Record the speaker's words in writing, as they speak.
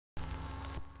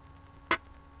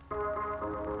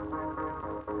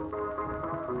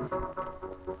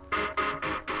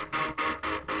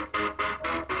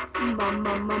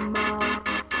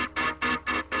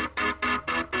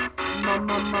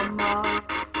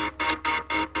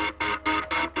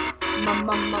I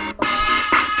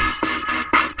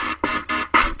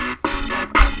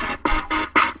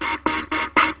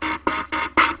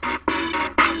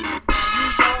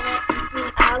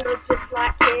look just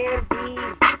like candy.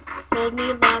 Hold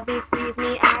me, love me, squeeze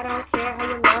me, I don't care how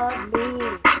you love me.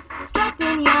 Soft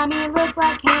and yummy, look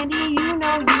like candy, you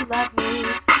know you love me.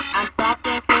 I'm soft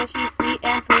and cushy, sweet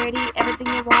and pretty, everything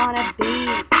you wanna be.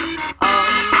 Oh,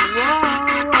 whoa,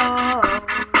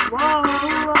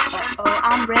 whoa, whoa,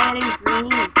 I'm red and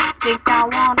green, think I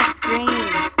wanna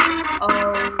scream. Oh,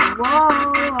 whoa,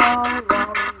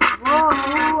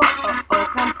 whoa,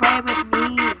 come play with me,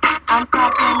 I'm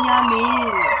soft and yummy.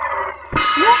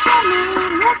 Look at me,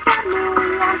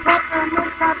 I'm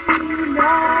peppermint puppy, you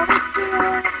know it's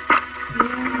true. You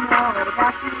know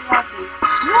that you love me.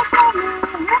 Look at me,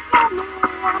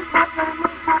 I'm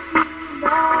peppermint puppy, you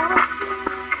know it's true.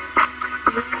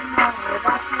 You know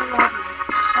that you love me.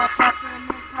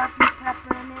 Peppermint puppy,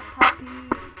 peppermint puppy.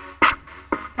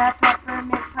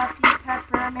 Peppermint puppy,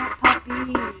 peppermint puppy.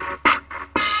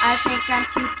 I think I'm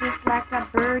cute just like a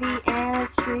birdie and a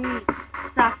tree.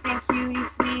 Soft and cutie,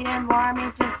 sweet and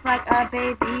warmy, just like a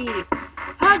baby.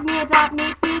 Hug me, adopt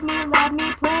me, feed me, love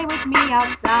me, play with me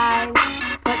outside.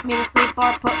 Put me to sleep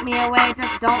or put me away,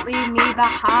 just don't leave me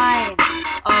behind.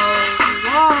 Oh,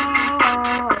 whoa,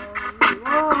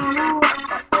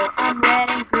 whoa, I'm red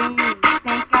and green,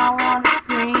 think I wanna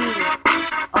scream.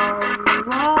 Oh,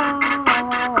 whoa,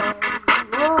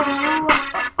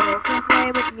 come play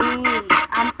with me,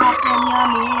 I'm soft and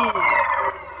yummy.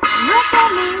 Look at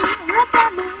me,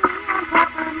 I'm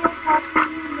peppermint puppy,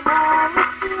 you know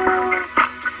it's true.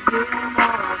 You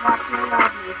know that you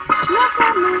love me. Look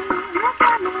at me,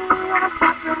 I'm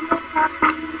peppermint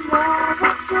puppy, you know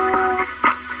it's true.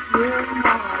 You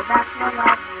know that you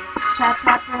love me.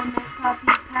 Peppermint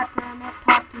puppy, peppermint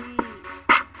puppy.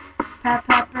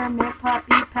 Peppermint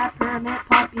puppy, peppermint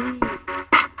puppy.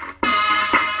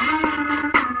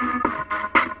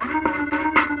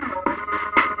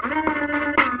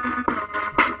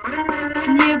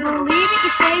 Can you believe it? You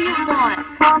say you want,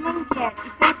 come and get.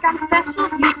 You think I'm special,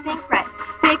 you think right.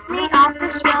 Take me off the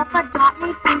shelf, adopt me,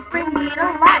 please bring me to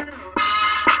life.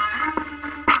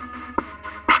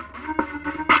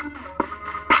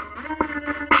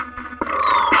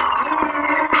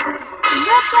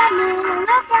 Look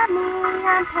at me,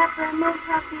 I'm peppermint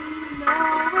puppy, you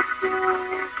know it's true.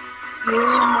 You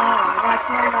know that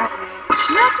you love me.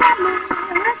 Look at me,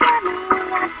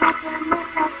 I'm peppermint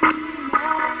puppy, you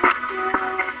know it's true.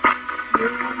 You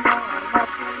know that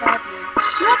you love me.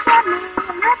 Look at me,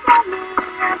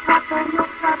 I'm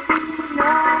peppermint puppy, you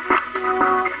know it's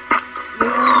true. You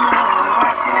know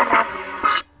that you love me.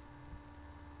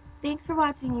 Thanks for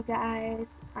watching, you guys.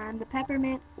 I'm the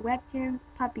Peppermint Webkins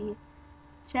Puppy.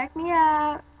 Check me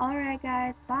out. Alright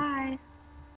guys, bye.